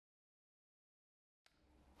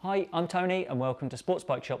Hi, I'm Tony and welcome to Sports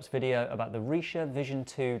Bike Shop's video about the Richa Vision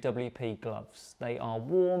 2 WP gloves. They are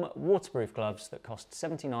warm, waterproof gloves that cost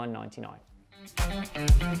 $79.99.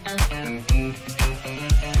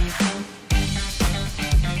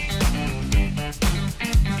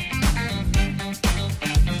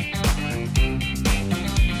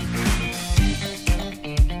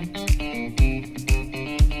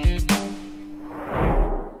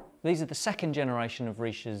 These are the second generation of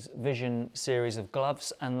Richa's Vision series of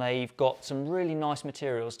gloves, and they've got some really nice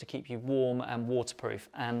materials to keep you warm and waterproof,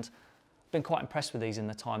 and I've been quite impressed with these in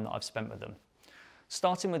the time that I've spent with them.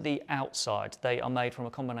 Starting with the outside, they are made from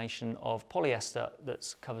a combination of polyester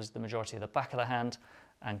that covers the majority of the back of the hand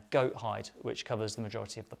and goat hide, which covers the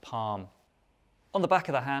majority of the palm. On the back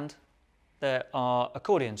of the hand, there are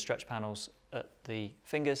accordion stretch panels at the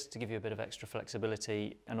fingers to give you a bit of extra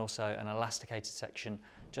flexibility, and also an elasticated section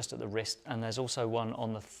just at the wrist, and there's also one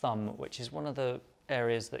on the thumb, which is one of the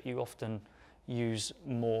areas that you often use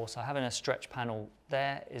more, so having a stretch panel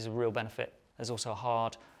there is a real benefit. There's also a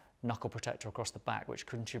hard knuckle protector across the back which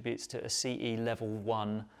contributes to a CE level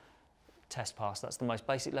 1 test pass. That's the most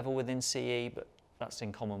basic level within CE, but that's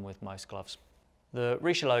in common with most gloves. The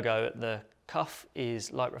Richa logo at the cuff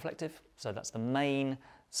is light reflective, so that's the main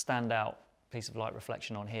standout piece of light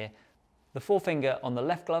reflection on here. The forefinger on the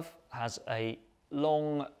left glove has a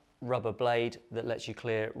long rubber blade that lets you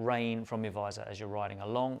clear rain from your visor as you're riding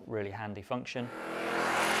along. Really handy function.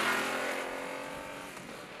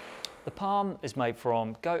 The palm is made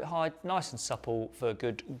from goat hide, nice and supple for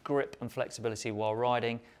good grip and flexibility while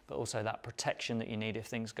riding, but also that protection that you need if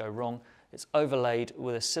things go wrong. It's overlaid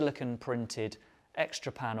with a silicone printed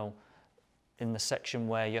extra panel in the section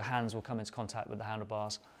where your hands will come into contact with the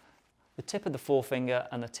handlebars. The tip of the forefinger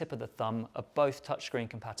and the tip of the thumb are both touchscreen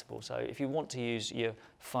compatible, so if you want to use your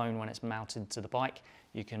phone when it's mounted to the bike,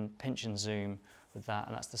 you can pinch and zoom with that,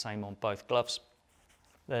 and that's the same on both gloves.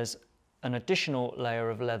 There's an additional layer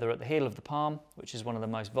of leather at the heel of the palm, which is one of the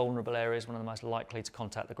most vulnerable areas, one of the most likely to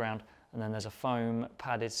contact the ground, and then there's a foam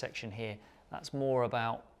padded section here. That's more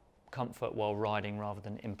about comfort while riding rather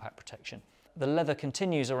than impact protection. The leather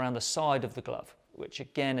continues around the side of the glove, which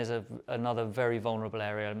again is another very vulnerable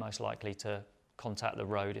area, most likely to contact the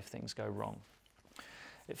road if things go wrong.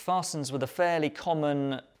 It fastens with a fairly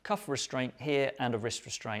common cuff restraint here and a wrist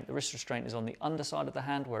restraint. The wrist restraint is on the underside of the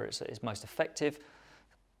hand where it's most effective.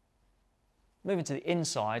 Moving to the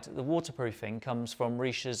inside, the waterproofing comes from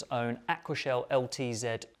Richa's own Aquashell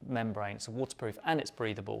LTZ membrane. It's waterproof and it's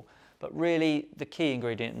breathable, but really the key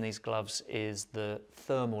ingredient in these gloves is the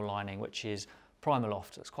thermal lining, which is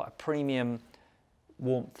Primaloft. It's quite a premium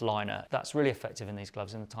warmth liner. That's really effective in these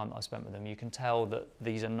gloves in the time that I spent with them. You can tell that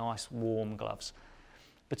these are nice warm gloves.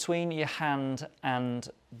 Between your hand and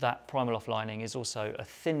that Primaloft lining is also a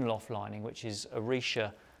thin loft lining, which is a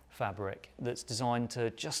Richa fabric that's designed to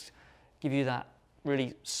just give you that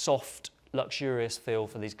really soft, luxurious feel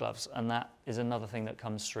for these gloves, and that is another thing that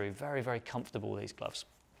comes through. Very, very comfortable, these gloves.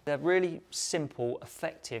 They're really simple,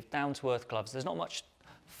 effective, down-to-earth gloves. There's not much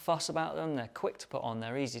fuss about them. They're quick to put on,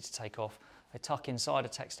 they're easy to take off. They tuck inside a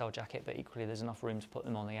textile jacket, but equally there's enough room to put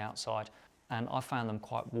them on the outside. And I found them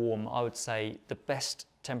quite warm. I would say the best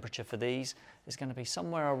temperature for these is going to be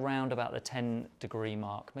somewhere around about the 10-degree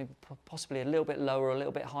mark, maybe possibly a little bit lower, a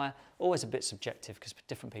little bit higher. Always a bit subjective because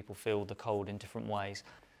different people feel the cold in different ways.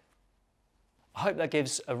 I hope that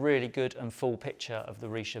gives a really good and full picture of the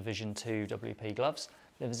Richa Vision 2 WP gloves.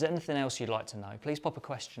 If there's anything else you'd like to know, please pop a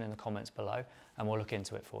question in the comments below and we'll look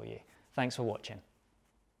into it for you. Thanks for watching.